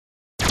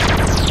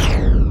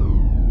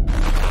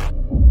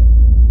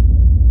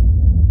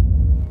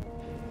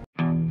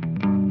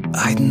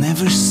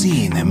never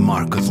seen a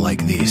market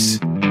like this.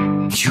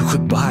 You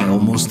could buy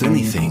almost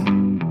anything.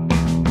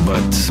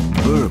 But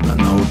Bourbon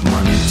owed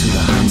money to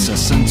the Hansa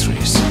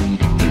sentries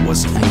and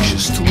was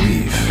anxious to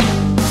leave.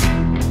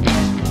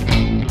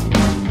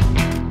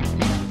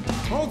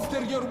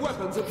 Holster your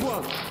weapons at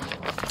once.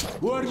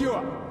 Who are you?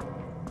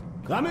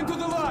 Come into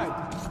the light.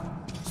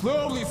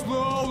 Slowly,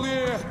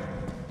 slowly.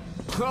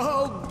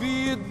 I'll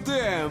be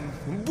damned.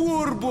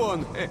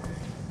 Bourbon.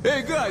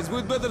 Hey guys,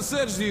 we'd better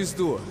search these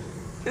two.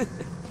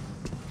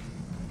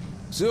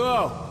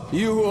 So,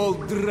 you all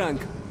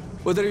drunk.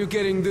 What are you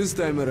carrying this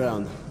time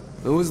around?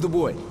 Who's the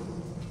boy?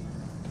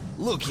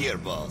 Look here,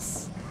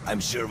 boss.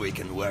 I'm sure we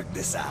can work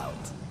this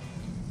out.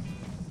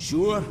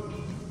 Sure?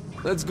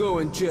 Let's go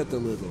and chat a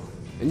little.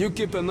 And you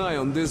keep an eye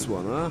on this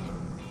one, huh?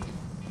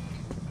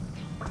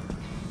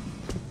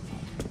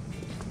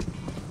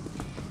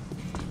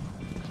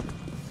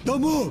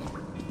 Don't move!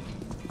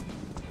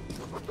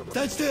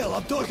 Stand still,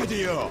 I'm talking to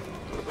you!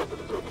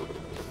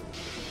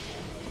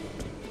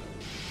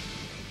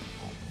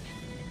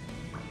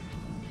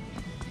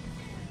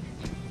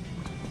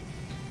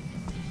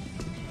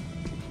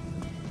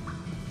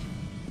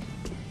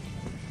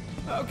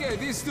 Okay,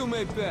 these two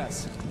may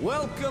pass.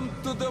 Welcome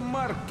to the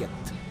market.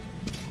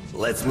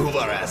 Let's move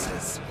our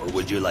asses, or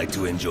would you like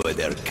to enjoy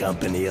their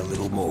company a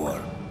little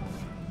more?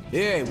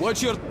 Hey,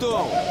 watch your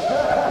tone.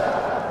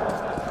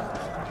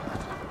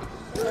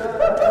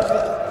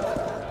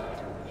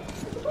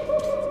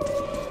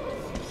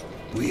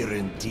 We're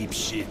in deep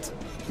shit.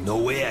 No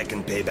way I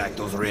can pay back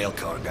those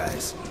railcar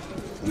guys.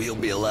 We'll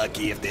be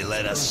lucky if they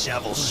let us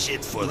shovel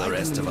shit for the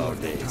rest of our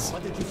days.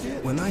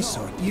 When I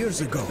saw it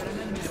years ago,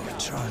 there were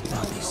charred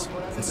bodies.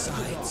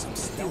 Inside, some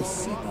still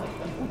seeping.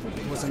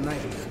 It was a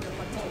nightmare.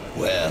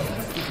 Well,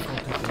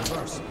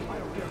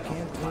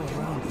 Can't go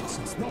around it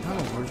since the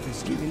tunnel work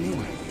is giving in,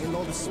 and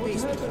all the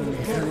space between the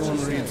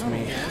Everyone reads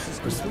me.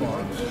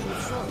 Respond.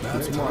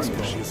 That's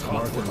Moscow. She's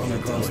marked on the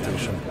ground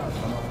station.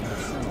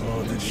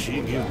 Oh, did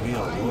she give me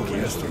a look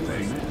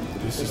yesterday?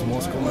 This is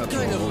Moscow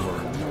Metro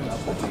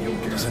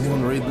over. Does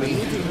anyone read me?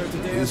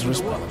 Please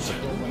respond.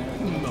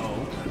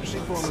 No. She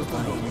promised to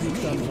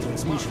pick up the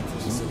transmission for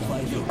the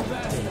surviving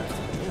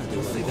tank.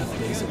 They got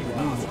basic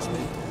needs.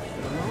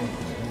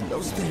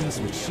 Those things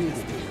would shoot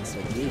against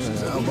radiation.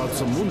 How about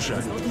some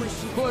moonshine?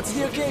 What's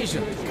the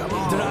occasion? Come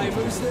on.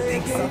 Driver's Day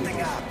again?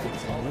 something up.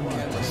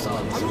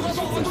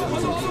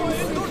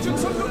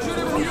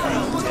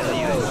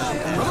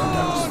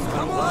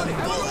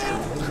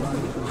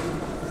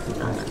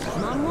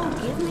 Mom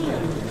won't give me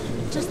any.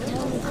 Just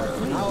tell me for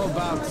free. How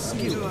about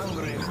skill?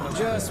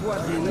 Just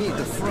what you need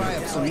to fry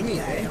up some meat,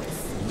 eh?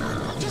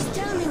 Just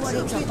tell me what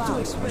it's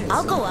about.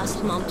 I'll go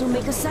ask Mom to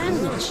make a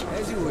sandwich.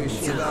 As you wish.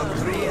 It's about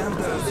 300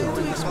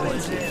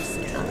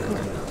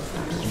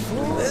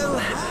 Well,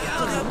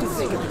 I'll have to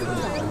think of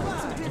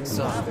it.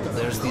 So,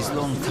 there's this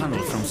long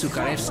tunnel from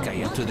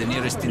Sukharevskaya to the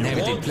nearest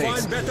inhabited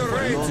place.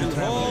 Long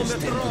travelers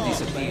tend to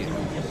disappear.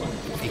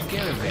 A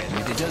caravan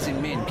with a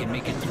dozen men can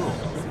make it through.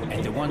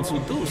 And the ones who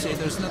do say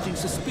there's nothing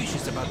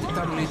suspicious about the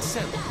tunnel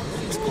itself.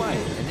 It's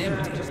quiet and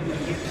empty.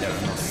 There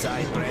are no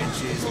side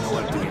branches,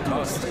 nowhere to get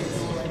lost.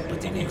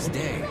 But the next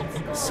day,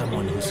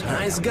 someone who's heard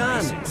Nice how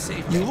gun. nice and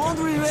safe You that won't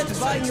tunnel is regret decides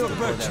buying your to go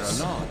there or purchase.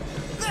 not.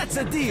 That's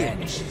a deal.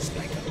 Vanishes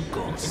like a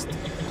ghost.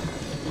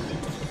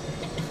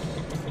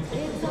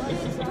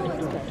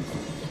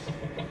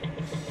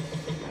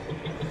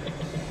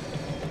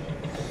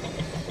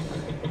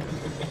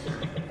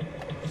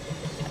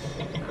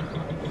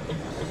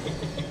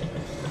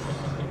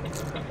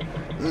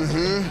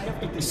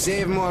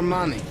 Save more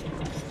money.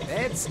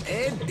 That's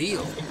a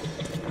deal.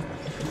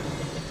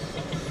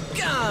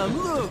 Come,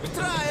 look,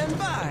 try and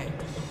buy.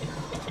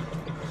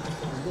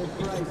 The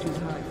price is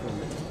high for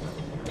me.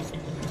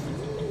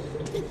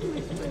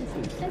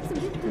 That's a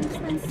bit too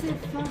expensive.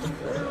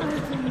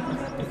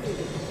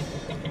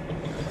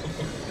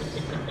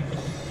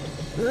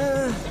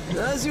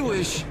 As you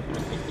wish.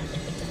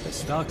 The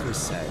stalker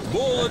said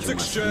Bullets that you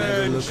must never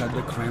exchange. look at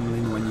the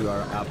Kremlin when you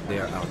are up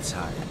there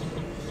outside.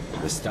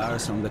 The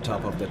stars on the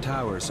top of the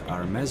towers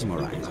are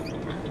mesmerizing.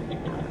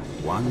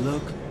 One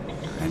look,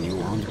 and you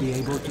won't be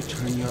able to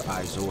turn your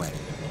eyes away.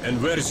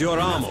 And where's your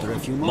ammo? After a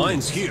few Mine's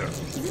moments, here.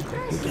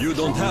 You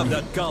don't have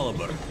that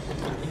caliber.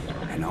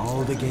 And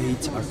all the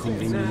gates are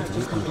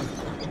conveniently open.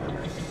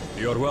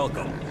 You're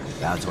welcome.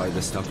 That's why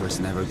the stalkers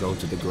never go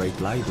to the Great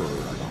Library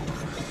alone.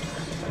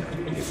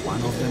 If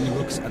one of them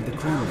looks at the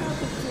Kremlin,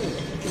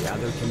 the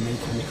other can make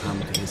him come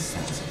to his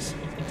senses.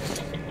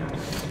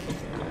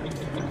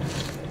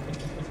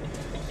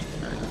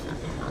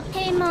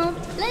 Hey, Mom,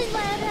 let's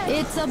buy a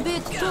It's a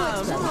bit too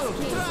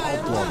expensive.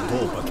 Outlaw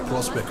dope at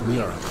Prospect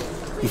Mirror.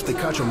 If they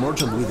catch a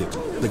merchant with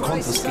it, they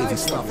confiscate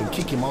his stuff and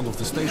kick him out of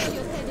the station.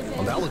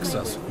 And Alex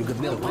says you got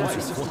nailed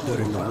closest. Fought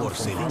during the war,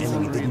 say the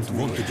enemy didn't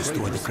want to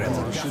destroy the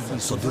Kremlin.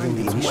 So during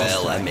the initial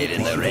Well, I strike, made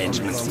an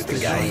arrangement with the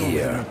guy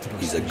here.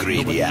 He's a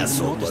greedy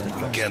asshole, but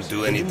we can't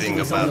do anything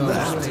about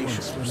that.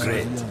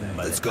 Great.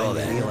 Let's go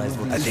then.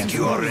 I think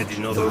you already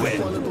know the way.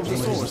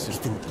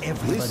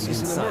 everybody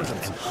inside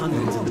and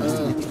hundreds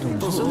of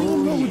Does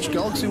anyone know which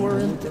galaxy we're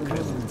in?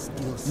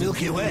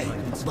 Milky Way.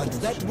 But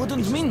that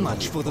wouldn't mean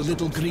much for the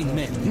little green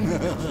men.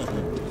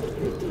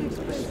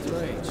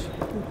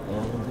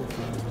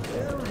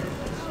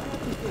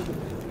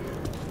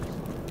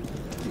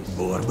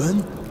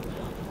 Bourbon?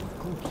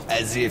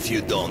 As if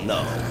you don't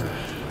know.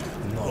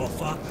 Go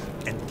fuck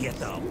and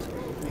get out.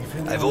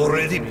 I've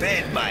already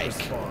paid Mike.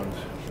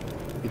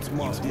 It's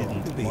Moscow.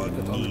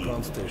 Market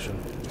underground station.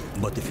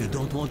 But if you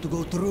don't want to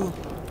go through,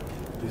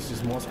 This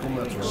is Moscow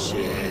Metro.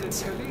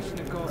 Shit.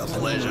 A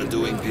pleasure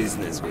doing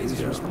business with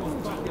you.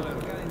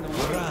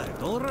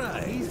 all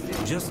right.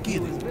 Just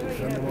kidding.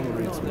 If anyone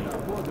reads me.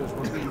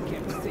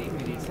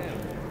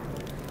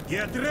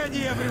 Get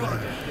ready, everyone.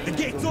 The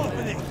gate's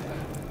opening.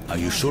 Are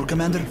you sure,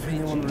 Commander?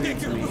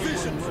 Take your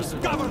position.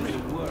 Cover me.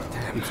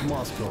 It's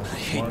Moscow. I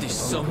hate this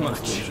so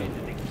much.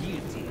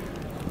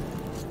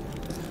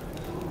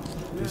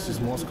 This is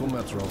Moscow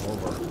Metro,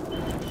 over.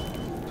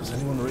 Does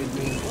anyone read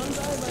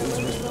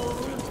me?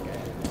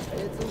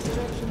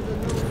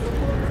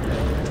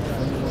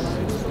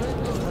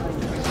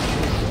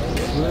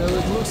 Well,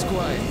 it looks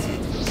quiet.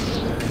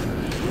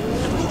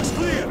 It looks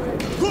clear.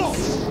 Go!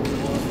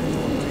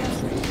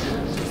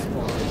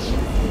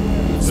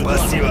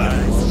 Spasiba.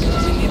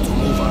 We need to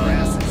move around.